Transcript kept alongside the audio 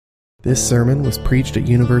This sermon was preached at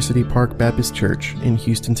University Park Baptist Church in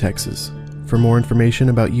Houston, Texas. For more information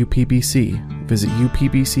about UPBC, visit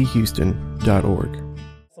upbchouston.org.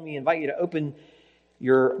 Let me invite you to open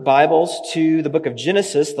your Bibles to the book of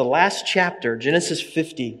Genesis, the last chapter, Genesis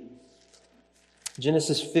 50.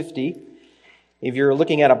 Genesis 50. If you're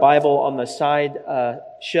looking at a Bible on the side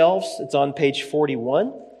shelves, it's on page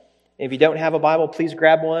 41. If you don't have a Bible, please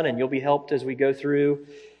grab one and you'll be helped as we go through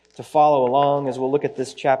to follow along as we'll look at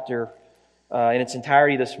this chapter in its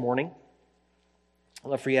entirety this morning. I'd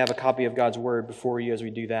love for you to have a copy of God's Word before you as we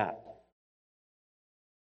do that.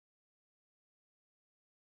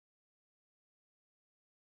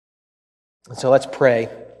 And so let's pray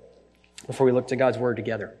before we look to God's Word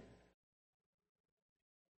together.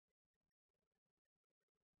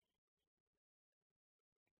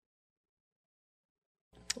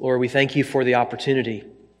 Lord, we thank you for the opportunity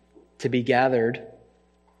to be gathered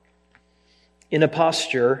in a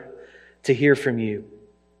posture to hear from you.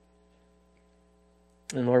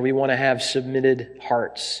 And Lord, we want to have submitted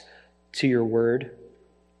hearts to your word.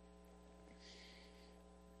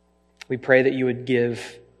 We pray that you would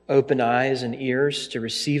give open eyes and ears to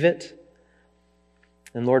receive it.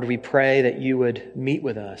 And Lord, we pray that you would meet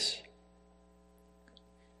with us.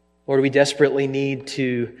 Lord, we desperately need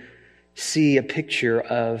to see a picture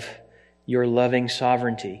of your loving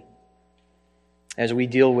sovereignty as we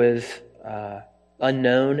deal with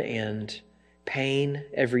unknown and pain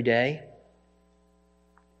every day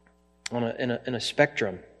in a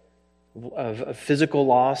spectrum of physical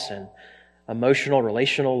loss and emotional,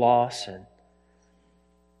 relational loss. And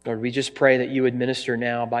Lord, we just pray that you would minister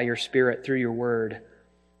now by your Spirit through your word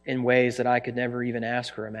in ways that I could never even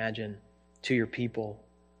ask or imagine to your people.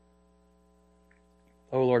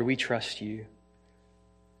 Oh Lord, we trust you.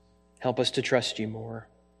 Help us to trust you more.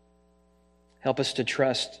 Help us to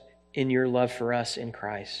trust in your love for us in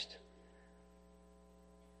Christ,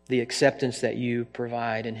 the acceptance that you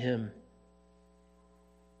provide in Him,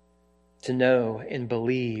 to know and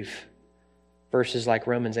believe verses like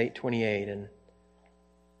Romans 8:28 and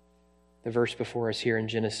the verse before us here in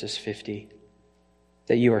Genesis 50,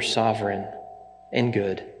 that you are sovereign and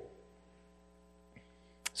good.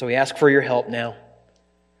 So we ask for your help now.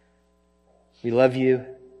 We love you.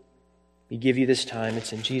 We give you this time.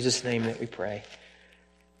 It's in Jesus' name that we pray.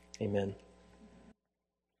 Amen.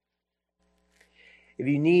 If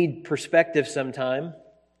you need perspective sometime,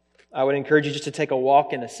 I would encourage you just to take a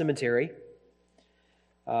walk in a cemetery.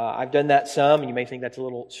 I've done that some. You may think that's a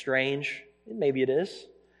little strange. Maybe it is.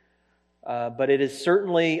 But it is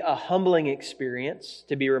certainly a humbling experience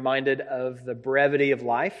to be reminded of the brevity of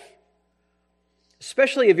life,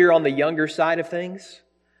 especially if you're on the younger side of things.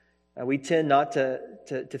 We tend not to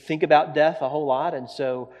think about death a whole lot, and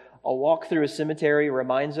so a walk through a cemetery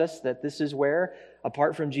reminds us that this is where,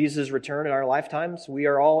 apart from Jesus' return in our lifetimes, we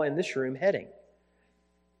are all in this room heading.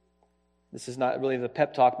 This is not really the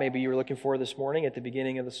pep talk maybe you were looking for this morning at the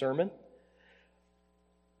beginning of the sermon.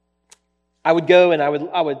 I would go and I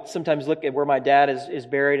would sometimes look at where my dad is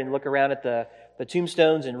buried and look around at the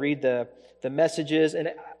tombstones and read the messages.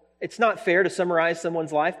 And it's not fair to summarize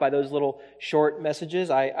someone's life by those little short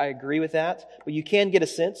messages. I agree with that. But you can get a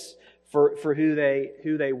sense for who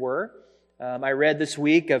they were. I read this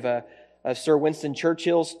week of Sir Winston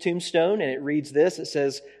Churchill's tombstone, and it reads this. It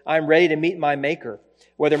says, "I'm ready to meet my Maker.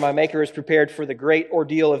 Whether my Maker is prepared for the great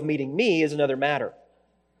ordeal of meeting me is another matter."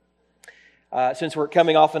 Since we're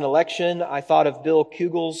coming off an election, I thought of Bill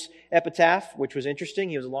Kugel's epitaph, which was interesting.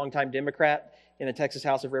 He was a longtime Democrat in the Texas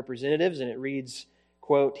House of Representatives, and it reads,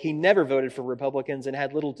 quote, "He never voted for Republicans and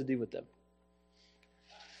had little to do with them."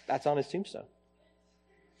 That's on his tombstone.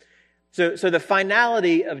 So the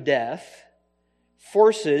finality of death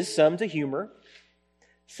forces some to humor,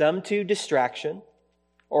 some to distraction,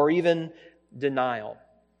 or even denial.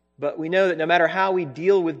 But we know that no matter how we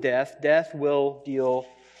deal with death, death will deal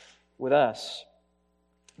with us.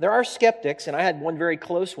 There are skeptics, and I had one very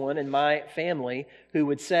close one in my family who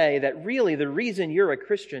would say that really the reason you're a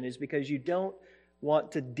Christian is because you don't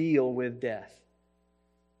want to deal with death.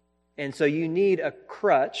 And so you need a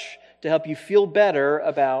crutch to help you feel better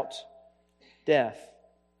about death.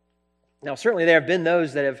 Now, certainly there have been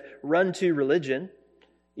those that have run to religion,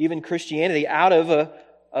 even Christianity, out of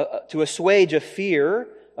to assuage a fear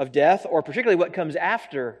of death, or particularly what comes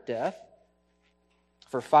after death,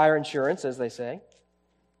 for fire insurance, as they say.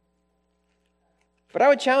 But I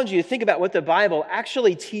would challenge you to think about what the Bible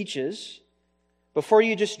actually teaches before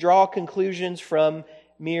you just draw conclusions from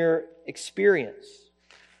mere experience.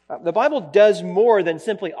 The Bible does more than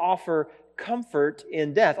simply offer comfort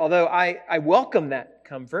in death, although I welcome that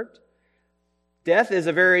comfort. Death is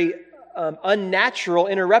a very unnatural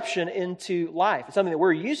interruption into life. It's something that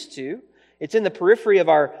we're used to. It's in the periphery of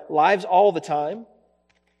our lives all the time.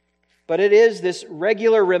 But it is this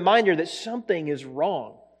regular reminder that something is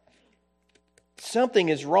wrong. Something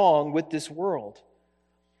is wrong with this world.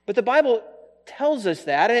 But the Bible tells us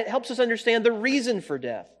that, and it helps us understand the reason for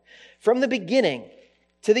death. From the beginning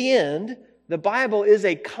to the end, the Bible is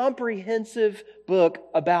a comprehensive book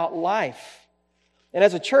about life. And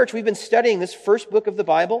as a church, we've been studying this first book of the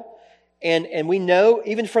Bible, and we know,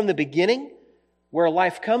 even from the beginning, where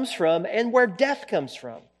life comes from and where death comes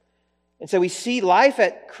from. And so we see life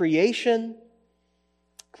at creation,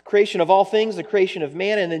 the creation of all things, the creation of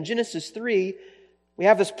man. And in Genesis 3, we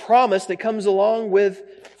have this promise that comes along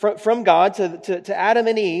from God to Adam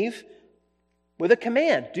and Eve with a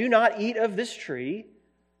command. Do not eat of this tree,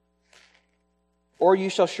 or you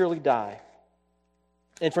shall surely die.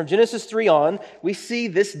 And from Genesis 3 on, we see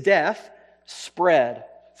this death spread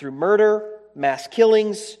through murder, mass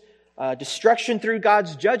killings, destruction through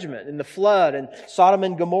God's judgment in the flood and Sodom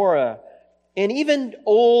and Gomorrah, and even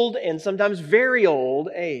old and sometimes very old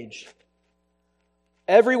age.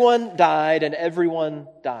 Everyone died and everyone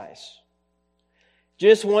dies.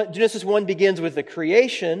 Genesis 1 begins with the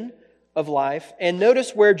creation of life, and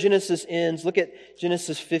notice where Genesis ends. Look at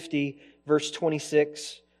Genesis 50, verse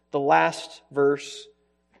 26, the last verse.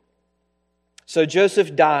 So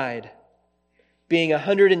Joseph died, being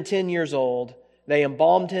 110 years old. They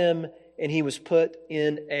embalmed him, and he was put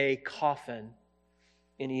in a coffin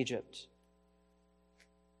in Egypt.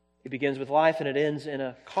 It begins with life, and it ends in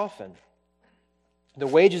a coffin. The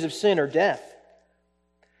wages of sin are death.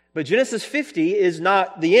 But Genesis 50 is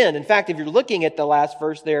not the end. In fact, if you're looking at the last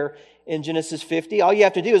verse there in Genesis 50, all you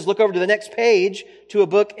have to do is look over to the next page to a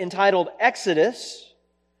book entitled Exodus,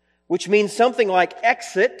 which means something like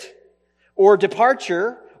exit or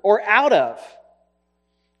departure or out of.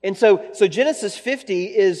 And so Genesis 50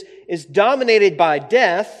 is dominated by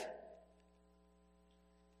death,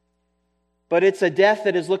 but it's a death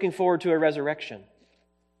that is looking forward to a resurrection.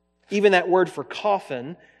 Even that word for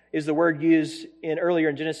coffin is the word used earlier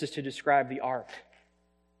in Genesis to describe the ark.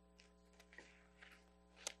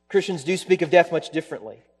 Christians do speak of death much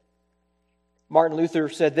differently. Martin Luther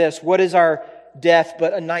said this, "What is our death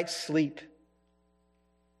but a night's sleep?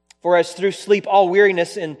 For as through sleep all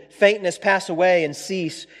weariness and faintness pass away and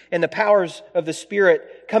cease, and the powers of the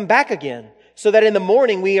Spirit come back again, so that in the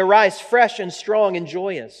morning we arise fresh and strong and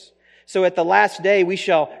joyous. So at the last day we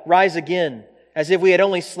shall rise again, as if we had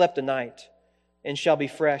only slept a night, and shall be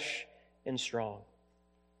fresh and strong."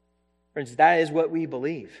 Friends, that is what we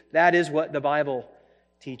believe. That is what the Bible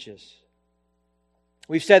teaches.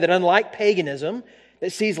 We've said that unlike paganism,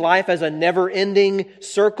 that sees life as a never-ending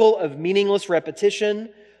circle of meaningless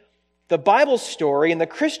repetition, the Bible story and the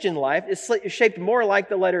Christian life is shaped more like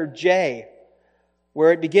the letter J,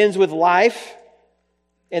 where it begins with life,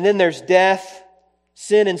 and then there's death,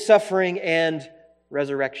 sin and suffering, and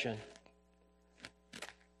resurrection.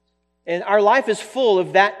 And our life is full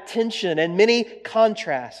of that tension and many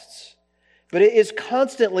contrasts, but it is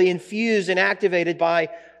constantly infused and activated by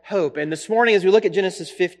hope. And this morning, as we look at Genesis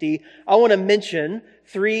 50, I want to mention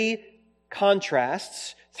three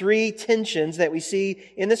contrasts, three tensions that we see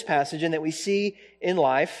in this passage and that we see in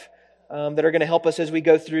life that are going to help us as we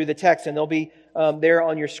go through the text. And they'll be there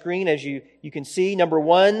on your screen as you can see. Number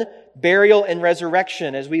one, burial and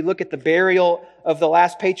resurrection, as we look at the burial of the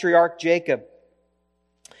last patriarch, Jacob.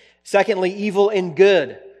 Secondly, evil and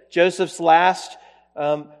good, Joseph's last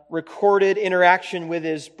recorded interaction with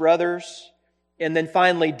his brothers. And then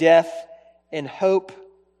finally, death and hope,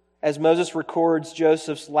 as Moses records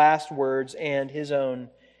Joseph's last words and his own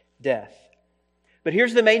death. But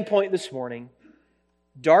here's the main point this morning.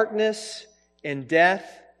 Darkness and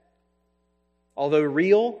death, although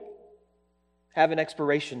real, have an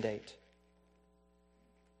expiration date.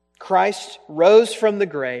 Christ rose from the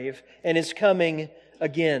grave and is coming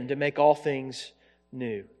again to make all things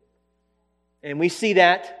new. And we see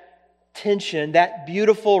that tension, that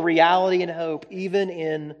beautiful reality and hope, even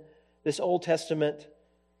in this Old Testament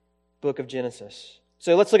book of Genesis.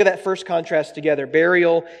 So let's look at that first contrast together,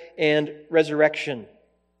 burial and resurrection.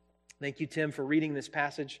 Thank you, Tim, for reading this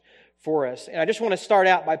passage for us. And I just want to start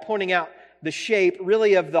out by pointing out the shape,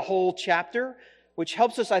 really, of the whole chapter, which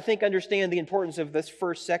helps us, I think, understand the importance of this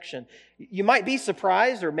first section. You might be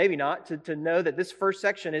surprised, or maybe not, to know that this first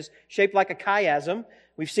section is shaped like a chiasm.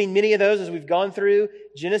 We've seen many of those as we've gone through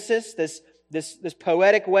Genesis, this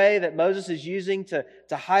poetic way that Moses is using to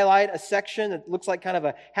highlight a section that looks like kind of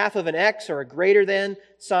a half of an X or a greater than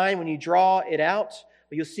sign when you draw it out.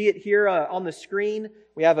 But you'll see it here on the screen.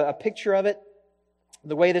 We have a picture of it,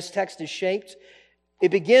 the way this text is shaped. It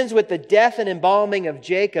begins with the death and embalming of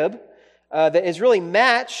Jacob that is really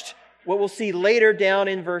matched what we'll see later down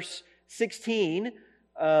in verse 16,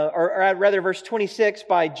 or rather verse 26,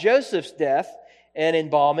 by Joseph's death and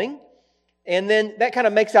embalming. And then that kind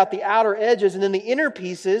of makes out the outer edges. And then the inner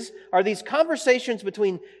pieces are these conversations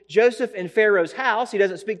between Joseph and Pharaoh's house. He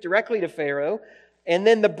doesn't speak directly to Pharaoh. And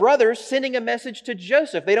then the brothers sending a message to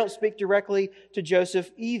Joseph. They don't speak directly to Joseph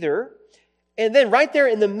either. And then right there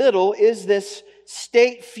in the middle is this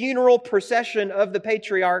state funeral procession of the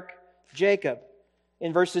patriarch Jacob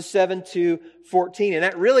in verses 7 to 14. And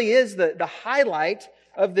that really is the highlight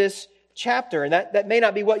of this chapter. And that may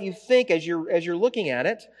not be what you think as you're looking at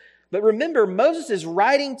it. But remember, Moses is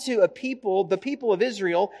writing to a people, the people of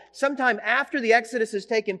Israel, sometime after the Exodus has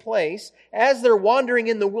taken place, as they're wandering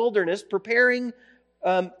in the wilderness, preparing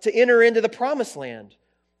to enter into the Promised Land.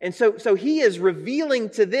 And so he is revealing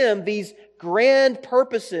to them these grand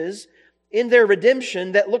purposes in their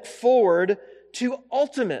redemption that look forward to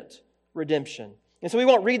ultimate redemption. And so we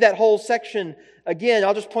won't read that whole section again.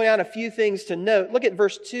 I'll just point out a few things to note. Look at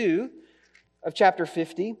verse 2 of chapter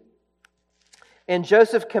 50. And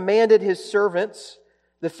Joseph commanded his servants,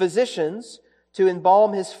 the physicians, to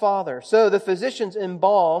embalm his father. So the physicians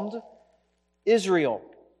embalmed Israel.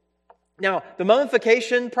 Now, the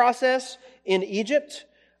mummification process in Egypt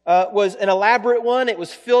was an elaborate one. It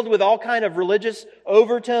was filled with all kind of religious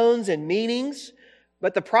overtones and meanings.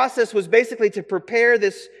 But the process was basically to prepare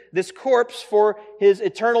this corpse for his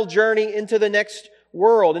eternal journey into the next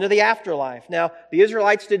world, into the afterlife. Now, the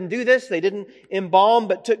Israelites didn't do this. They didn't embalm,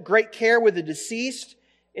 but took great care with the deceased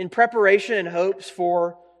in preparation and hopes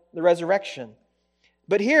for the resurrection.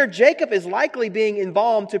 But here, Jacob is likely being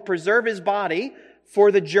embalmed to preserve his body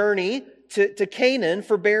for the journey to Canaan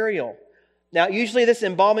for burial. Now, usually this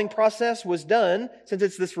embalming process was done, since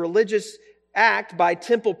it's this religious act, by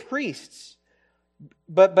temple priests.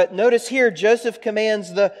 But notice here, Joseph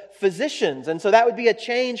commands the physicians. And so that would be a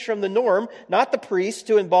change from the norm, not the priest,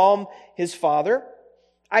 to embalm his father.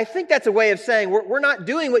 I think that's a way of saying we're not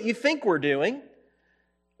doing what you think we're doing.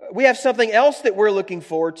 We have something else that we're looking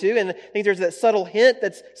forward to. And I think there's that subtle hint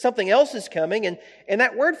that something else is coming. And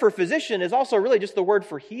that word for physician is also really just the word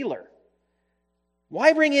for healer.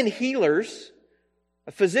 Why bring in healers,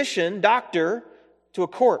 a physician, doctor, to a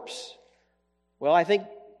corpse? Well, I think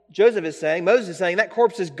Moses is saying that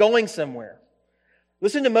corpse is going somewhere.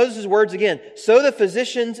 Listen to Moses' words again. So the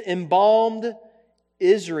physicians embalmed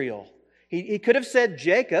Israel. He could have said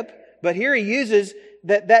Jacob, but here he uses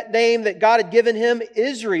that name that God had given him,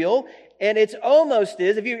 Israel. And it's almost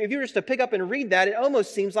if you were just to pick up and read that, it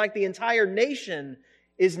almost seems like the entire nation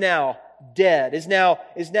is now dead, is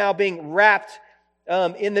now being wrapped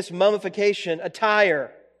in this mummification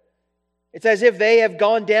attire. It's as if they have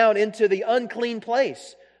gone down into the unclean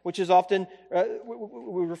place, which is often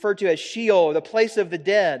we refer to as Sheol, the place of the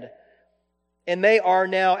dead. And they are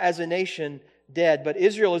now, as a nation, dead. But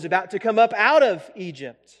Israel is about to come up out of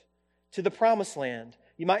Egypt to the Promised Land.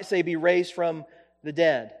 You might say be raised from the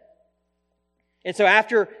dead. And so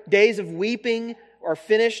after days of weeping are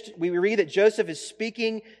finished, we read that Joseph is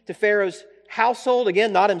speaking to Pharaoh's household,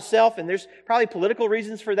 again, not himself, and there's probably political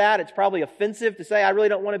reasons for that. It's probably offensive to say, I really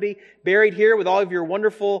don't want to be buried here with all of your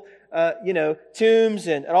wonderful tombs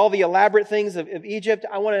and all the elaborate things of Egypt.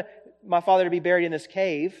 I want my father to be buried in this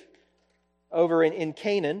cave over in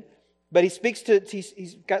Canaan. But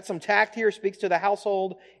he's got some tact here, speaks to the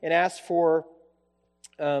household and asks for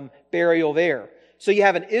burial there. So you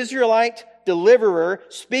have an Israelite deliverer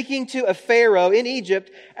speaking to a Pharaoh in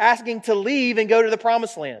Egypt, asking to leave and go to the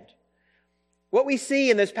Promised Land. What we see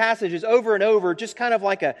in this passage is over and over just kind of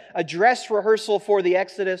like a dress rehearsal for the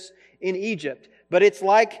Exodus in Egypt. But it's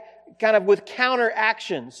like kind of with counter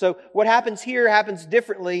action. So what happens here happens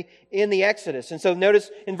differently in the Exodus. And so notice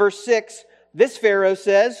in verse 6, this Pharaoh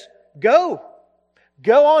says, go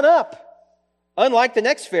on up. Unlike the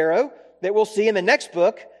next Pharaoh that we'll see in the next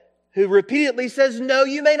book, who repeatedly says, no,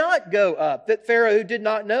 you may not go up. That Pharaoh who did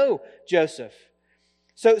not know Joseph.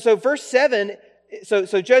 So verse 7,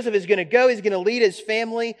 so Joseph is going to go, he's going to lead his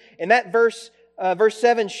family. And that verse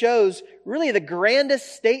 7 shows really the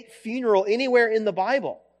grandest state funeral anywhere in the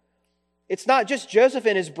Bible. It's not just Joseph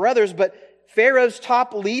and his brothers, but Pharaoh's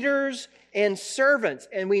top leaders and servants.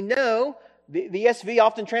 And we know the ESV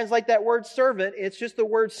often translate that word servant. It's just the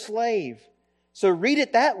word slave. So read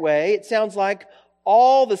it that way. It sounds like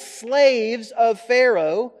all the slaves of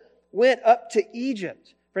Pharaoh went up to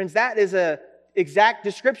Egypt. Friends, that is an exact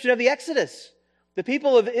description of the Exodus. The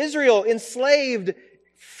people of Israel enslaved,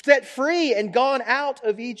 set free, and gone out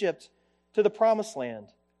of Egypt to the Promised Land.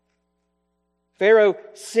 Pharaoh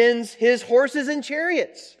sends his horses and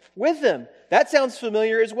chariots with them That sounds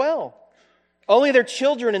familiar as well. Only their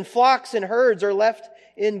children and flocks and herds are left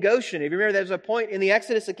in Goshen. If you remember, there's a point in the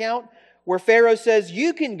Exodus account where Pharaoh says,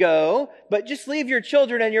 you can go, but just leave your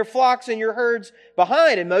children and your flocks and your herds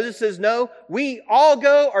behind. And Moses says, no, we all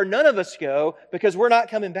go or none of us go because we're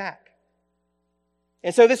not coming back.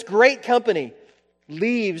 And so this great company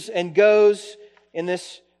leaves and goes in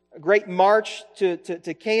this great march to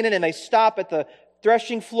Canaan, and they stop at the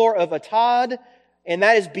threshing floor of Atad, and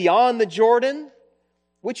that is beyond the Jordan,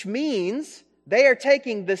 which means they are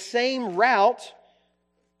taking the same route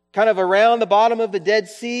kind of around the bottom of the Dead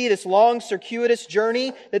Sea, this long circuitous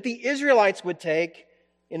journey that the Israelites would take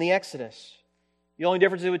in the Exodus. The only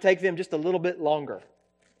difference is it would take them just a little bit longer.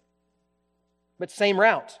 But same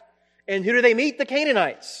route. And who do they meet? The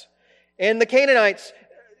Canaanites. And the Canaanites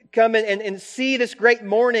come and see this great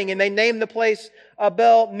mourning, and they name the place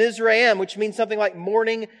Abel Mizraim, which means something like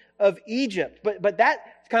mourning of Egypt. But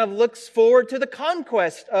that kind of looks forward to the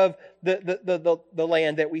conquest of the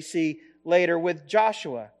land that we see later with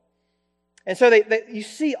Joshua. And so you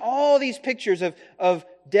see all these pictures of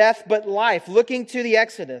death but life, looking to the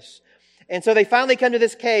Exodus. And so they finally come to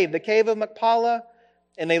this cave, the cave of Machpelah,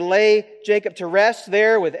 and they lay Jacob to rest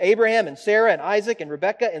there with Abraham and Sarah and Isaac and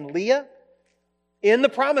Rebekah and Leah in the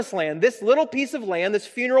promised land. This little piece of land, this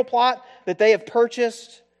funeral plot that they have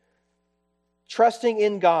purchased, trusting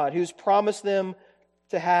in God, who's promised them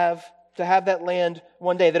to have that land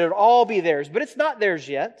one day, that it would all be theirs. But it's not theirs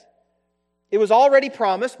yet. It was already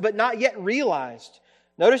promised, but not yet realized.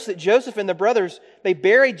 Notice that Joseph and the brothers, they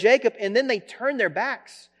buried Jacob, and then they turned their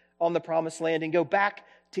backs on the promised land and go back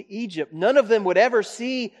to Egypt. None of them would ever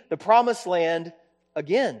see the promised land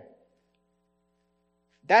again.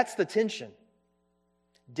 That's the tension.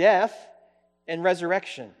 Death and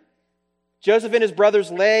resurrection. Joseph and his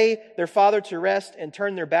brothers lay their father to rest and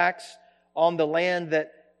turn their backs on the land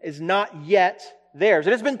that is not yet theirs.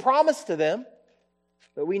 It has been promised to them,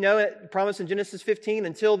 but we know it promised in Genesis 15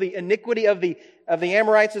 until the iniquity of the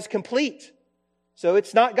Amorites is complete. So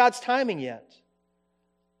it's not God's timing yet.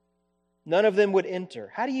 None of them would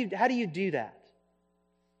enter. How do you do that?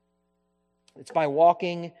 It's by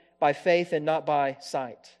walking by faith and not by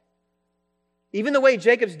sight. Even the way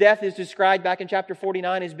Jacob's death is described back in chapter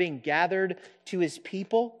 49 as being gathered to his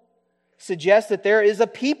people suggests that there is a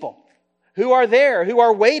people who are there, who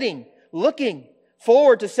are waiting, looking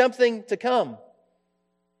forward to something to come.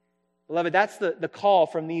 Beloved, that's the call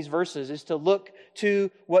from these verses, is to look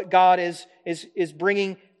to what God is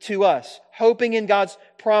bringing to us, hoping in God's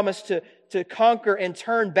promise to conquer and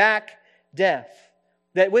turn back death.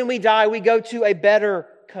 That when we die, we go to a better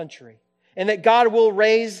country, and that God will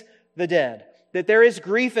raise the dead. That there is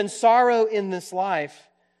grief and sorrow in this life,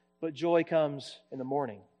 but joy comes in the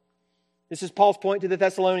morning. This is Paul's point to the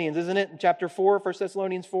Thessalonians, isn't it? In chapter 4, 1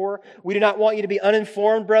 Thessalonians 4. We do not want you to be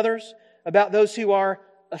uninformed, brothers, about those who are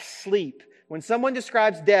asleep. When someone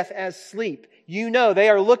describes death as sleep, you know they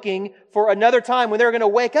are looking for another time when they're going to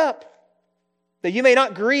wake up. That you may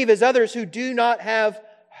not grieve as others who do not have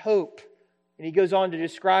hope. And he goes on to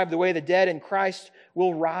describe the way the dead in Christ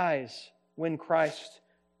will rise when Christ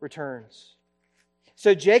returns.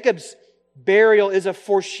 So Jacob's burial is a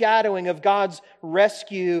foreshadowing of God's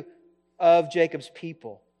rescue of Jacob's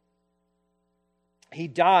people. He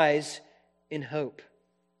dies in hope.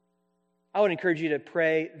 I would encourage you to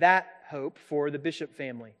pray that hope for the Bishop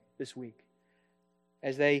family this week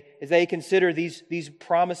as they consider these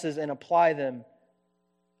promises and apply them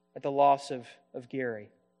at the loss of Gary.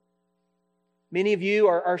 Many of you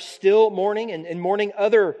are still mourning and mourning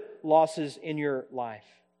other losses in your life.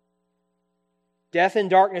 Death and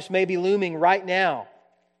darkness may be looming right now.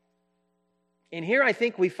 And here I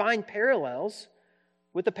think we find parallels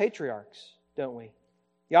with the patriarchs, don't we?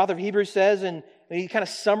 The author of Hebrews says, and he kind of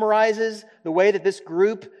summarizes the way that this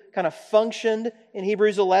group kind of functioned in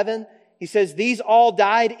Hebrews 11. He says, these all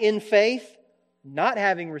died in faith, not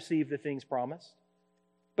having received the things promised,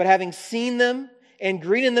 but having seen them and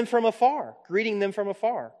greeting them from afar,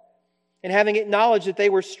 and having acknowledged that they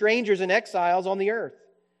were strangers and exiles on the earth.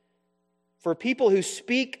 For people who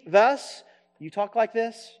speak thus, you talk like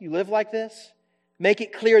this, you live like this, make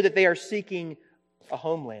it clear that they are seeking a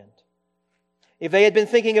homeland. If they had been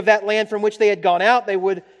thinking of that land from which they had gone out, they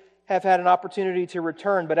would have had an opportunity to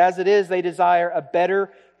return. But as it is, they desire a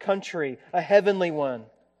better country, a heavenly one.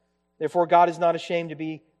 Therefore, God is not ashamed to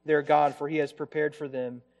be their God, for He has prepared for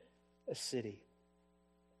them a city.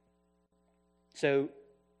 So,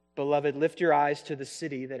 beloved, lift your eyes to the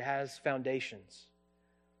city that has foundations.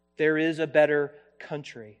 There is a better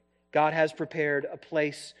country. God has prepared a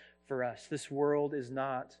place for us. This world is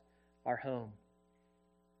not our home.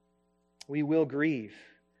 We will grieve,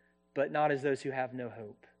 but not as those who have no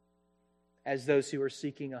hope, as those who are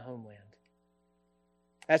seeking a homeland.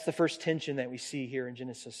 That's the first tension that we see here in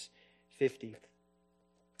Genesis 50.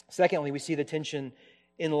 Secondly, we see the tension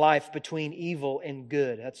in life between evil and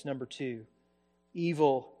good. That's number 2.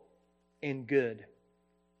 Evil and good.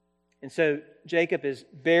 And so Jacob is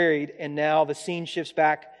buried, and now the scene shifts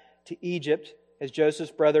back to Egypt as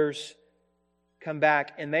Joseph's brothers come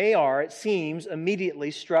back, and they are, it seems,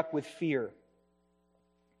 immediately struck with fear.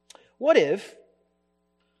 What if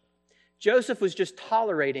Joseph was just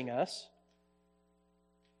tolerating us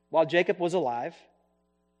while Jacob was alive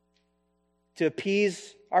to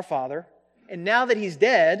appease our father, and now that he's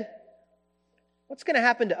dead, what's going to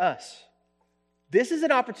happen to us? This is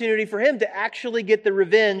an opportunity for him to actually get the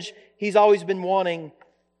revenge he's always been wanting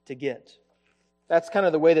to get. That's kind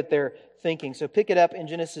of the way that they're thinking. So pick it up in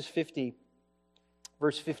Genesis 50,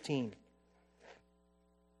 verse 15.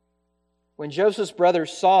 When Joseph's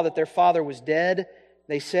brothers saw that their father was dead,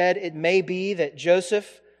 they said, "It may be that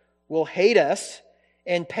Joseph will hate us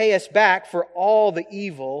and pay us back for all the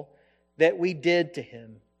evil that we did to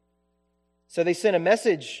him." So they sent a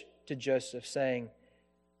message to Joseph saying,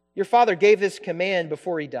 "Your father gave this command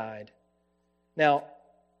before he died." Now,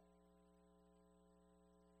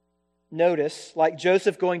 notice, like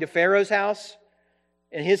Joseph going to Pharaoh's house,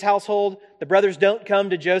 in his household, the brothers don't come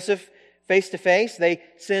to Joseph face to face. They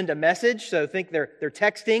send a message, so think they're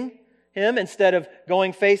texting him instead of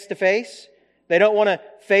going face to face. They don't want to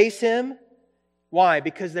face him. Why?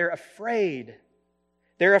 Because they're afraid.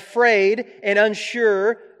 They're afraid and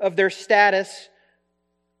unsure of their status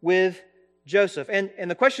with Joseph.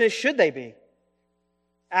 And the question is, should they be?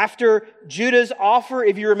 After Judah's offer,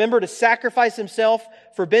 if you remember, to sacrifice himself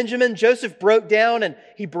for Benjamin, Joseph broke down and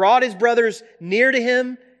he brought his brothers near to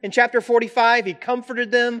him. In chapter 45, he comforted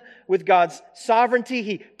them with God's sovereignty.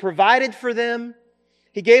 He provided for them.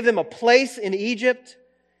 He gave them a place in Egypt.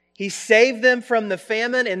 He saved them from the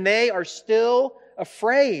famine, and they are still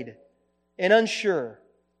afraid and unsure.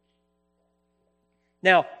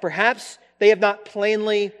 Now, perhaps they have not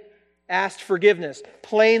plainly asked forgiveness,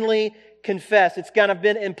 plainly confessed. It's kind of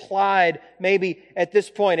been implied maybe at this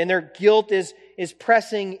point, and their guilt is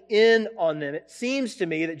pressing in on them. It seems to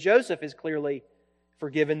me that Joseph has clearly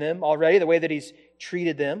forgiven them already, the way that he's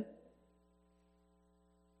treated them.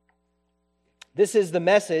 This is the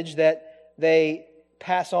message that they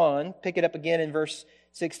pass on. Pick it up again in verse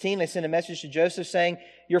 16. They send a message to Joseph saying,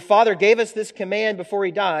 "Your father gave us this command before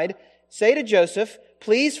he died. Say to Joseph,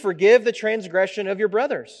 please forgive the transgression of your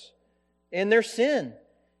brothers and their sin,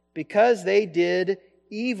 because they did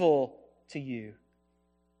evil to you.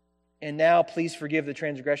 And now please forgive the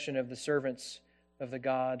transgression of the servants of the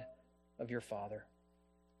God of your father."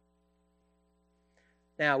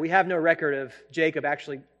 Now, we have no record of Jacob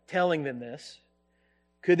actually telling them this.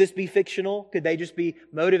 Could this be fictional? Could they just be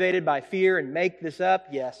motivated by fear and make this up?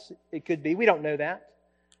 Yes, it could be. We don't know that.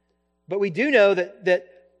 But we do know that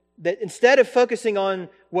instead of focusing on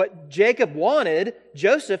what Jacob wanted,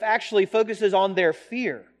 Joseph actually focuses on their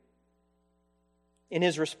fear in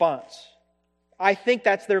his response. I think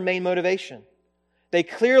that's their main motivation. They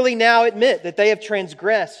clearly now admit that they have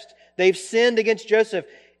transgressed. They've sinned against Joseph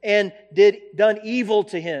and done evil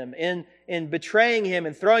to him in betraying him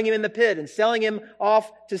and throwing him in the pit and selling him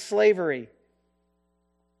off to slavery.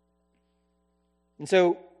 And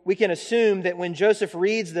so we can assume that when Joseph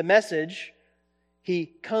reads the message, he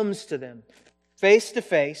comes to them face to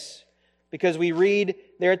face, because we read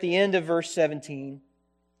there at the end of verse 17,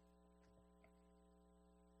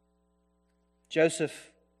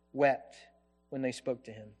 Joseph wept when they spoke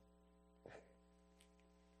to him.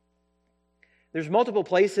 There's multiple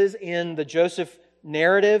places in the Joseph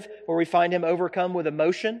narrative where we find him overcome with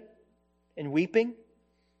emotion and weeping,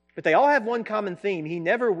 but they all have one common theme. He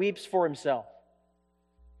never weeps for himself.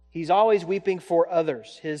 He's always weeping for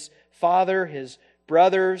others, his father, his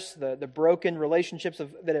brothers, the broken relationships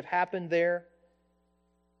that have happened there.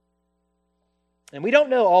 And we don't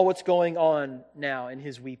know all what's going on now in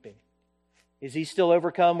his weeping. Is he still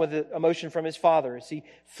overcome with emotion from his father? Is he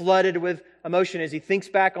flooded with emotion as he thinks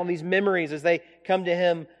back on these memories as they come to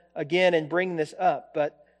him again and bring this up?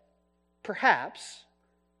 But perhaps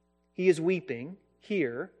he is weeping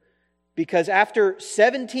here because after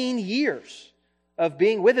 17 years of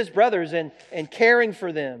being with his brothers and caring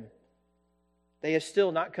for them, they have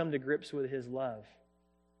still not come to grips with his love.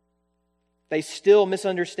 They still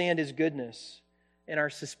misunderstand his goodness and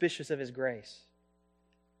are suspicious of his grace.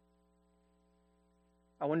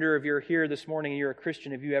 I wonder if you're here this morning and you're a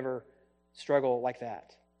Christian, if you ever struggle like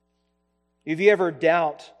that. If you ever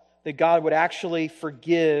doubt that God would actually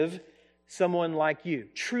forgive someone like you,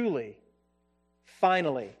 truly,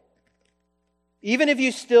 finally, Even if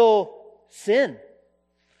you still sin,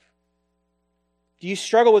 do you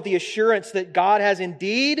struggle with the assurance that God has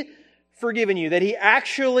indeed forgiven you, that He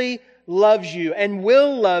actually loves you and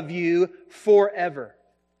will love you forever?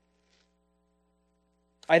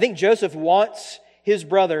 I think Joseph wants his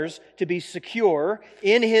brothers to be secure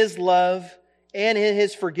in his love and in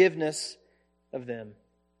his forgiveness of them.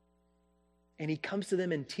 And he comes to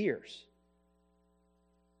them in tears.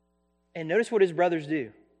 And notice what his brothers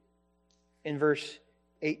do in verse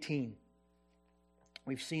 18.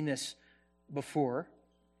 We've seen this before.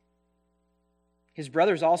 His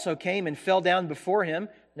brothers also came and fell down before him,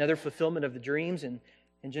 another fulfillment of the dreams in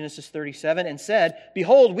Genesis 37, and said,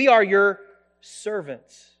 "Behold, we are your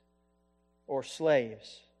servants," or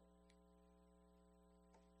slaves.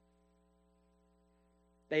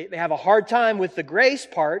 They have a hard time with the grace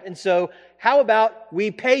part, and so how about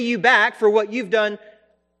we pay you back for what you've done,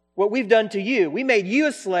 what we've done to you? We made you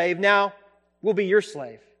a slave, now we'll be your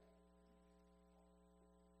slave.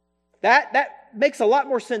 That makes a lot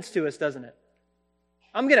more sense to us, doesn't it?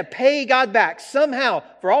 I'm going to pay God back somehow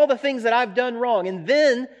for all the things that I've done wrong, and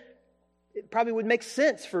then it probably would make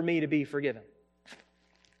sense for me to be forgiven.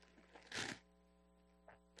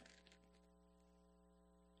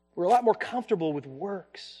 We're a lot more comfortable with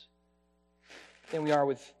works than we are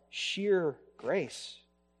with sheer grace.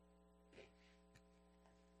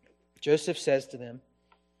 Joseph says to them,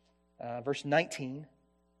 verse 19,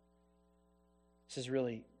 this is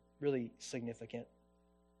really, really significant.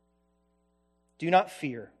 "Do not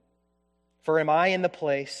fear, for am I in the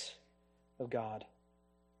place of God?"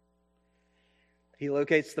 He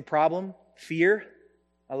locates the problem, fear.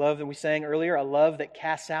 I love that we sang earlier, a love that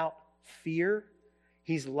casts out fear.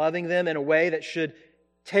 He's loving them in a way that should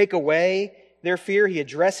take away their fear. He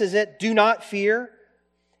addresses it. Do not fear.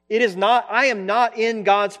 I am not in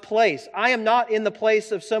God's place. I am not in the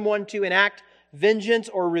place of someone to enact vengeance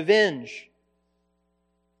or revenge.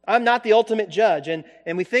 I'm not the ultimate judge. And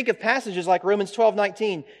we think of passages like Romans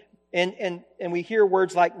 12:19, and we hear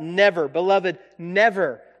words like never, beloved,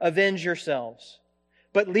 never avenge yourselves,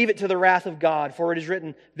 but leave it to the wrath of God, for it is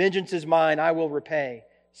written, vengeance is mine, I will repay,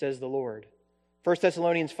 says the Lord. 1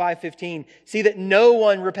 Thessalonians 5:15, see that no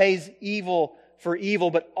one repays evil for evil,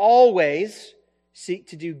 but always seek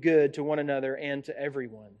to do good to one another and to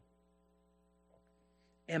everyone.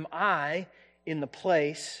 Am I in the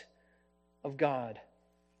place of God?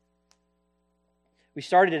 We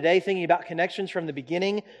started today thinking about connections from the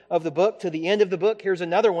beginning of the book to the end of the book. Here's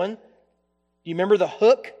another one. Do you remember the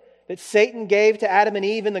hook that Satan gave to Adam and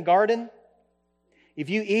Eve in the garden? If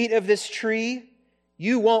you eat of this tree,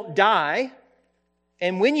 you won't die.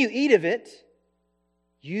 And when you eat of it,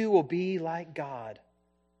 you will be like God,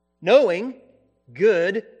 knowing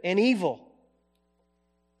good and evil.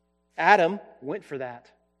 Adam went for that.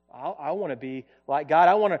 I want to be like God.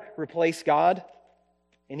 I want to replace God.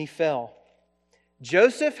 And he fell.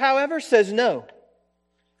 Joseph, however, says no.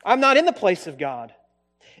 I'm not in the place of God.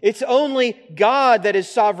 It's only God that is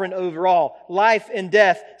sovereign over all. Life and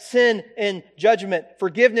death, sin and judgment,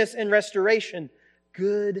 forgiveness and restoration,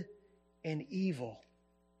 good and evil.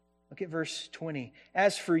 Look at verse 20.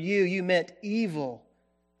 As for you, you meant evil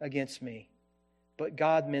against me, but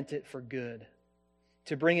God meant it for good,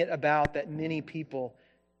 to bring it about that many people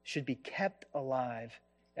should be kept alive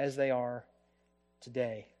as they are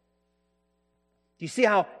today. Do you see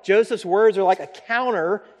how Joseph's words are like a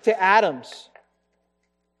counter to Adam's?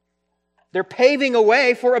 They're paving a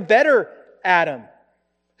way for a better Adam,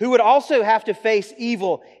 who would also have to face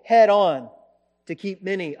evil head on to keep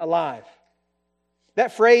many alive.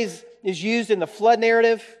 That phrase is used in the flood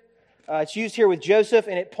narrative. It's used here with Joseph,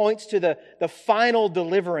 and it points to the final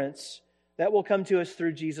deliverance that will come to us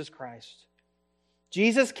through Jesus Christ.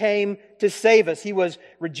 Jesus came to save us. He was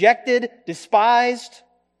rejected, despised,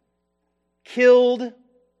 killed,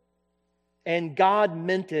 and God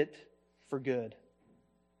meant it for good.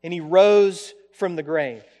 And He rose from the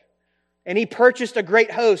grave. And He purchased a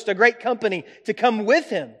great host, a great company to come with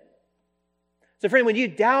Him. So friend, when you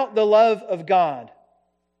doubt the love of God,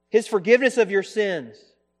 His forgiveness of your sins,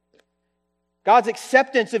 God's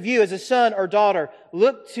acceptance of you as a son or daughter,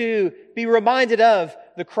 be reminded of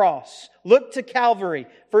the cross. Look to Calvary.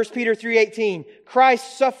 1 Peter 3:18,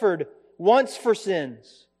 Christ suffered once for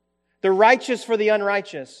sins, the righteous for the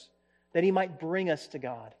unrighteous, that He might bring us to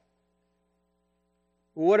God.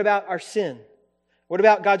 Well, what about our sin? What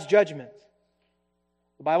about God's judgment?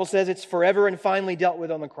 The Bible says it's forever and finally dealt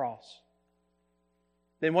with on the cross.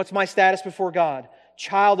 Then what's my status before God?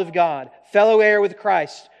 Child of God, fellow heir with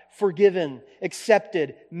Christ, forgiven,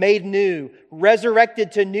 accepted, made new,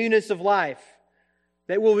 resurrected to newness of life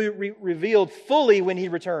that will be revealed fully when He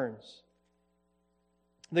returns.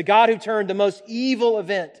 The God who turned the most evil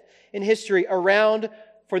event in history around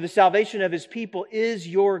for the salvation of His people is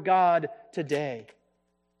your God today.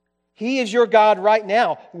 He is your God right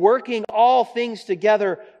now, working all things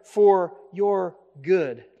together for your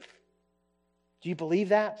good. Do you believe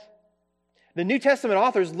that? The New Testament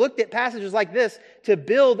authors looked at passages like this to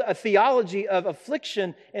build a theology of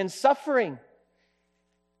affliction and suffering.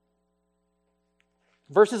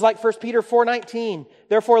 Verses like 1 Peter 4:19,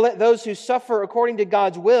 therefore let those who suffer according to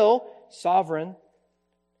God's will, sovereign,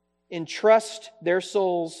 entrust their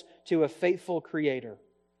souls to a faithful Creator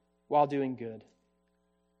while doing good.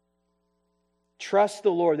 Trust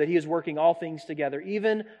the Lord that He is working all things together,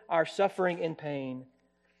 even our suffering and pain,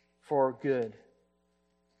 for good.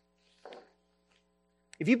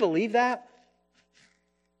 If you believe that,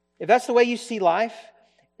 if that's the way you see life,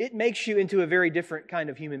 it makes you into a very different kind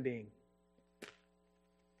of human being.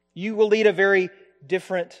 You will lead a very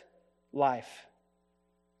different life.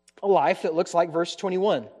 A life that looks like verse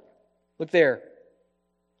 21. Look there.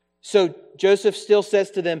 So Joseph still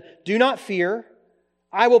says to them, do not fear.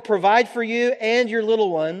 I will provide for you and your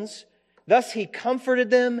little ones. Thus he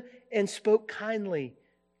comforted them and spoke kindly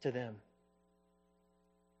to them.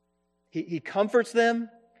 He comforts them.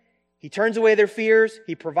 He turns away their fears.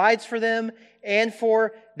 He provides for them and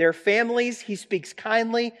for their families. He speaks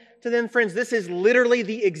kindly to them. Friends, this is literally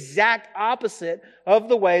the exact opposite of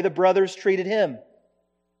the way the brothers treated him.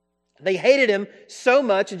 They hated him so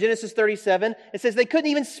much in Genesis 37, it says they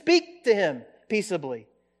couldn't even speak to him peaceably.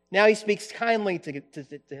 Now he speaks kindly to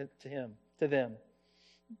them.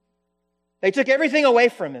 They took everything away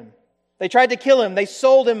from him. They tried to kill him. They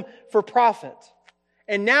sold him for profit.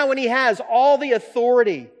 And now when he has all the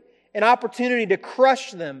authority and opportunity to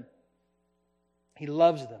crush them, he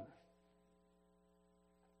loves them.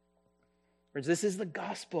 Friends, this is the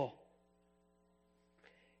gospel.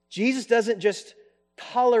 Jesus doesn't just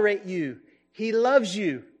tolerate you. He loves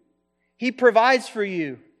you. He provides for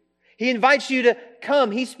you. He invites you to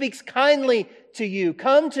come. He speaks kindly to you.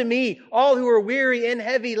 Come to me, all who are weary and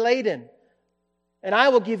heavy laden, and I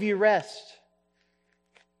will give you rest.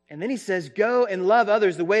 And then he says, go and love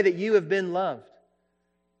others the way that you have been loved.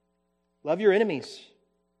 Love your enemies.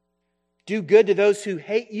 Do good to those who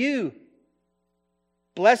hate you.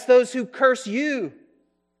 Bless those who curse you.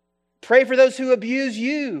 Pray for those who abuse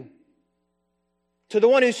you. To the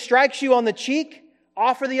one who strikes you on the cheek,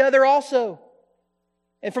 offer the other also.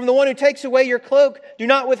 And from the one who takes away your cloak, do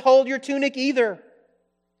not withhold your tunic either.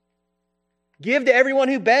 Give to everyone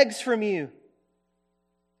who begs from you.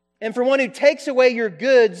 And from one who takes away your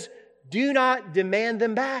goods, do not demand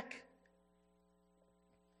them back.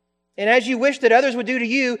 And as you wish that others would do to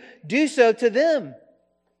you, do so to them.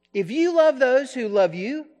 If you love those who love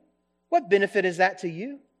you, what benefit is that to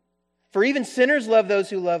you? For even sinners love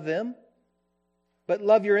those who love them. But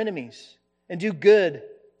love your enemies and do good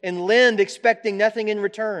and lend, expecting nothing in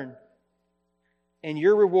return. And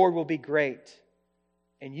your reward will be great,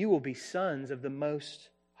 and you will be sons of the Most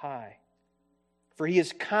High. For He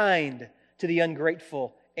is kind to the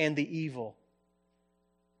ungrateful and the evil.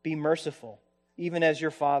 Be merciful, even as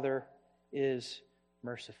your Father is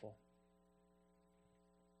merciful.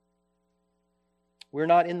 We're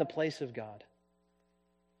not in the place of God.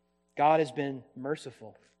 God has been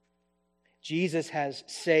merciful. Jesus has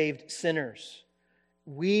saved sinners.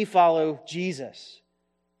 We follow Jesus.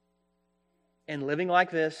 And living like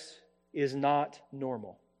this is not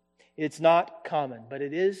normal. It's not common, but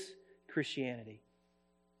it is Christianity.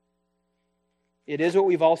 It is what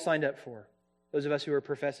we've all signed up for, those of us who are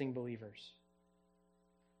professing believers.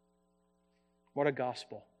 What a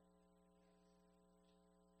gospel.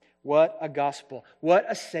 What a gospel. What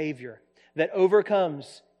a Savior that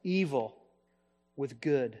overcomes evil with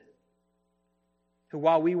good. Who,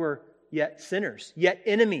 while we were yet sinners, yet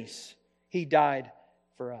enemies, He died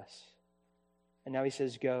for us. And now He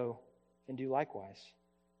says, go and do likewise.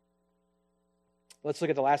 Let's look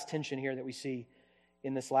at the last tension here that we see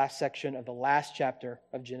in this last section of the last chapter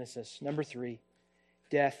of Genesis. Number 3,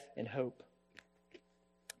 death and hope.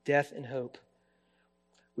 Death and hope.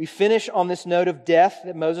 We finish on this note of death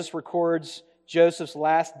that Moses records Joseph's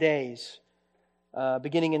last days,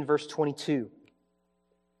 beginning in verse 22.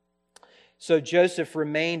 So Joseph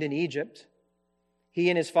remained in Egypt, he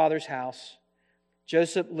and his father's house.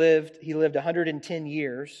 Joseph lived 110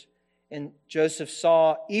 years, and Joseph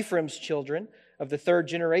saw Ephraim's children of the third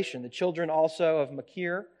generation, the children also of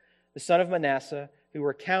Machir, the son of Manasseh, who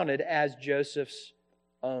were counted as Joseph's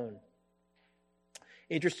own.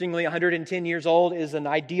 Interestingly, 110 years old is an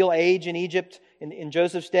ideal age in Egypt in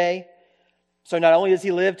Joseph's day. So not only does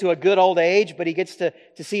he live to a good old age, but he gets to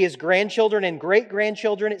see his grandchildren and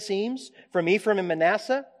great-grandchildren, it seems, from Ephraim and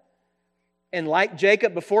Manasseh. And like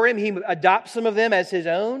Jacob before him, he adopts some of them as his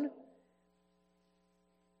own. I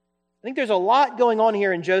think there's a lot going on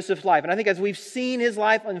here in Joseph's life. And I think as we've seen his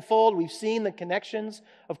life unfold, we've seen the connections,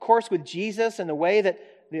 of course, with Jesus and the way that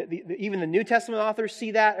even the New Testament authors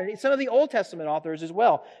see that, and some of the Old Testament authors as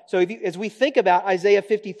well. So as we think about Isaiah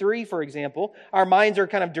 53, for example, our minds are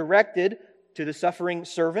kind of directed to the suffering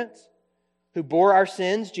servant who bore our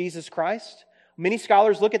sins, Jesus Christ. Many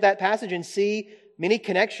scholars look at that passage and see many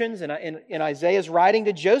connections in Isaiah's writing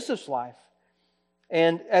to Joseph's life,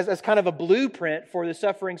 and as kind of a blueprint for the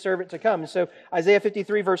suffering servant to come. So Isaiah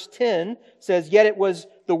 53 verse 10 says, "Yet it was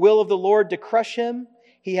the will of the Lord to crush him.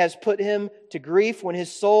 He has put him to grief. When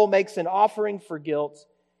his soul makes an offering for guilt,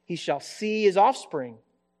 he shall see his offspring.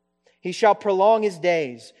 He shall prolong his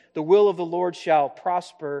days. The will of the Lord shall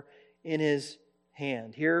prosper in his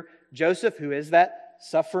hand." Here, Joseph, who is that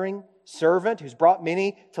suffering servant who's brought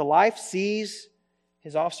many to life, sees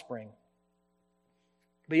his offspring.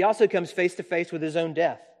 But he also comes face to face with his own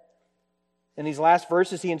death. In these last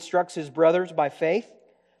verses, he instructs his brothers by faith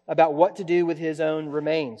about what to do with his own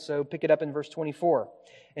remains. So pick it up in verse 24.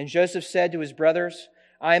 "And Joseph said to his brothers,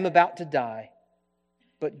 'I am about to die,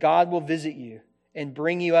 but God will visit you and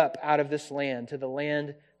bring you up out of this land to the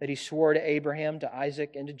land that he swore to Abraham, to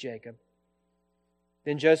Isaac, and to Jacob.'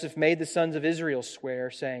 Then Joseph made the sons of Israel swear,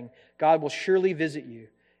 saying, 'God will surely visit you,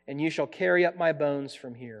 and you shall carry up my bones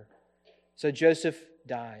from here.' So Joseph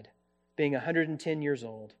died, being 110 years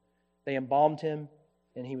old. They embalmed him,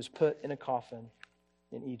 and he was put in a coffin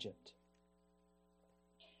in Egypt."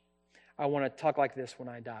 I want to talk like this when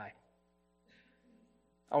I die.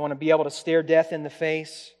 I want to be able to stare death in the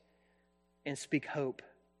face and speak hope,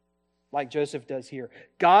 like Joseph does here.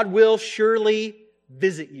 God will surely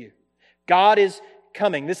visit you. God is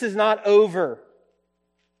coming. This is not over.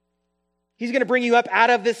 He's going to bring you up out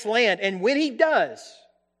of this land. And when He does,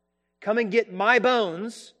 come and get my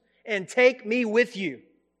bones and take me with you.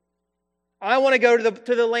 I want to go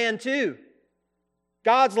to the land too.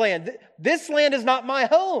 God's land. This land is not my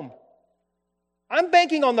home. I'm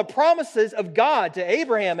banking on the promises of God to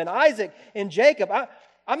Abraham and Isaac and Jacob.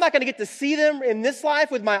 I'm not going to get to see them in this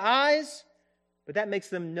life with my eyes, but that makes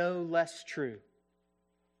them no less true.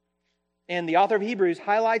 And the author of Hebrews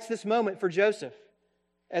highlights this moment for Joseph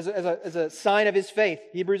as a sign of his faith.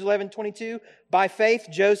 Hebrews 11:22, "By faith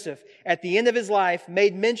Joseph, at the end of his life,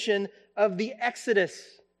 made mention of the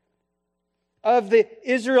Exodus of the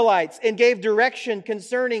Israelites and gave direction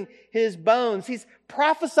concerning his bones." He's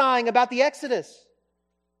prophesying about the Exodus.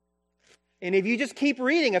 And if you just keep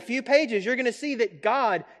reading a few pages, you're going to see that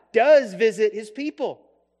God does visit His people.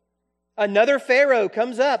 Another Pharaoh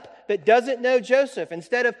comes up that doesn't know Joseph.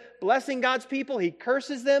 Instead of blessing God's people, he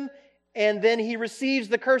curses them, and then he receives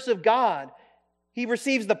the curse of God. He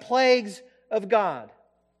receives the plagues of God.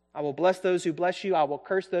 "I will bless those who bless you. I will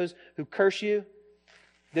curse those who curse you."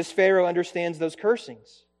 This Pharaoh understands those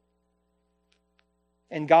cursings.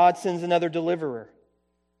 And God sends another deliverer.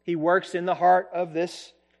 He works in the heart of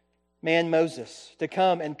this man Moses to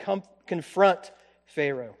come and confront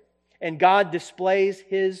Pharaoh. And God displays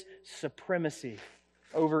His supremacy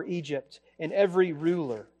over Egypt and every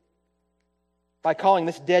ruler by calling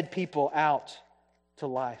this dead people out to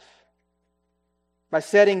life, by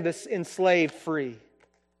setting this enslaved free.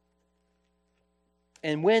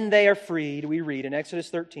 And when they are freed, we read in Exodus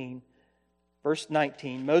 13, verse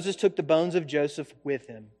 19, "Moses took the bones of Joseph with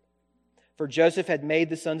him. For Joseph had made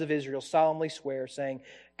the sons of Israel solemnly swear, saying,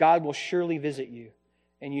 'God will surely visit you,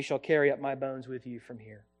 and you shall carry up my bones with you from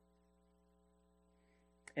here.'"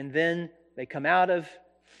 And then they come out of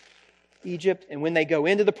Egypt, and when they go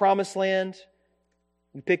into the promised land,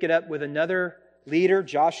 we pick it up with another leader,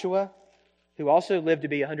 Joshua, who also lived to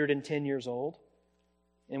be 110 years old.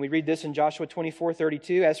 And we read this in Joshua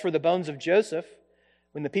 24:32. "As for the bones of Joseph,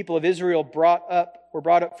 when the people of Israel were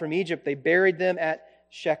brought up from Egypt, they buried them at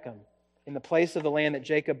Shechem, in the place of the land that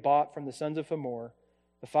Jacob bought from the sons of Hamor,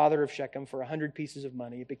 the father of Shechem, for 100 pieces of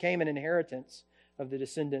money. It became an inheritance of the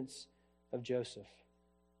descendants of Joseph."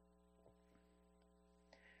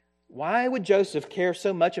 Why would Joseph care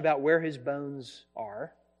so much about where his bones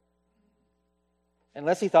are?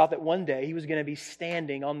 Unless he thought that one day he was going to be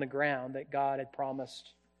standing on the ground that God had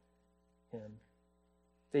promised him,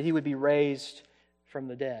 that he would be raised from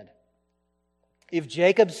the dead. If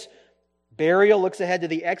Jacob's burial looks ahead to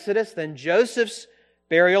the Exodus, then Joseph's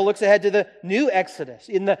burial looks ahead to the new Exodus,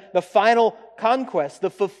 in the final conquest, the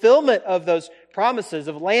fulfillment of those promises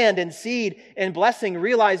of land and seed and blessing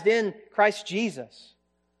realized in Christ Jesus,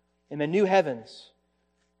 in the new heavens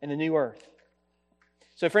and the new earth.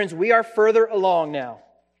 So friends, we are further along now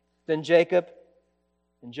than Jacob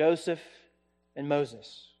and Joseph and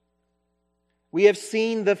Moses. We have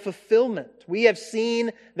seen the fulfillment. We have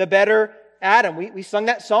seen the better Adam. We sung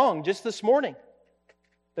that song just this morning.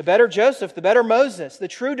 The better Joseph, the better Moses, the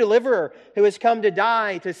true deliverer who has come to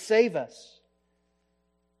die to save us.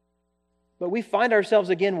 But we find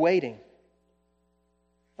ourselves again waiting,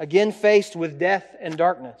 again faced with death and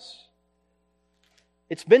darkness.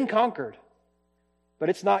 It's been conquered, but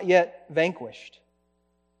it's not yet vanquished.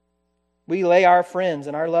 We lay our friends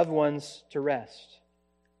and our loved ones to rest.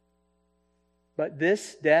 But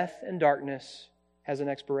this death and darkness has an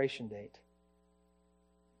expiration date.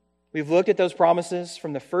 We've looked at those promises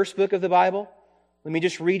from the first book of the Bible. Let me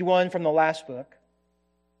just read one from the last book.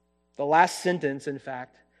 The last sentence, in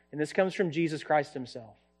fact. And this comes from Jesus Christ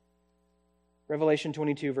Himself. Revelation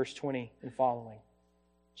 22, verse 20 and following.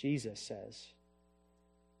 Jesus says,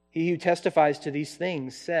 "He who testifies to these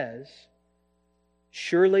things says,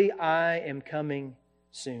 'Surely I am coming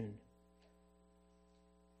soon.'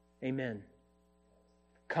 Amen.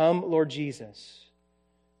 Come, Lord Jesus.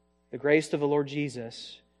 The grace of the Lord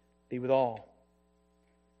Jesus be with all.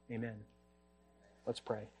 Amen." Let's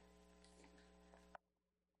pray.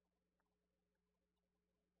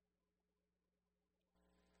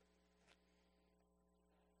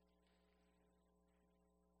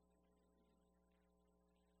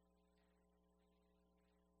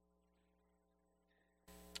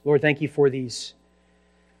 Lord, thank You for these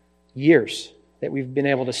years that we've been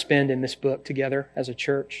able to spend in this book together as a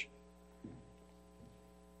church.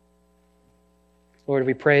 Lord,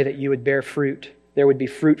 we pray that You would bear fruit. There would be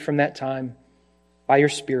fruit from that time by Your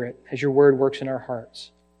Spirit as Your Word works in our hearts.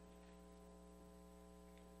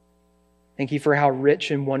 Thank You for how rich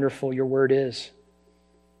and wonderful Your Word is.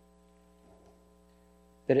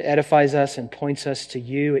 That it edifies us and points us to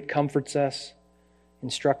You. It comforts us,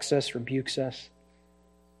 instructs us, rebukes us.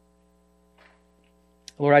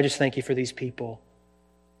 Lord, I just thank You for these people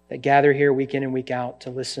that gather here week in and week out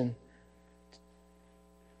to listen,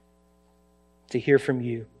 to hear from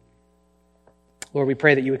You. Lord, we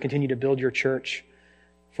pray that You would continue to build Your church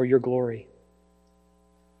for Your glory.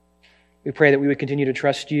 We pray that we would continue to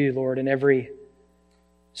trust You, Lord, in every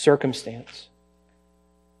circumstance.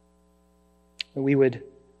 That we would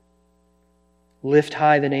lift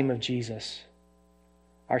high the name of Jesus,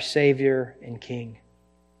 our Savior and King.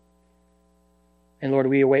 And Lord,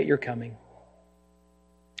 we await Your coming.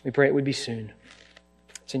 We pray it would be soon.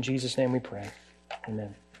 It's in Jesus' name we pray.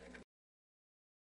 Amen.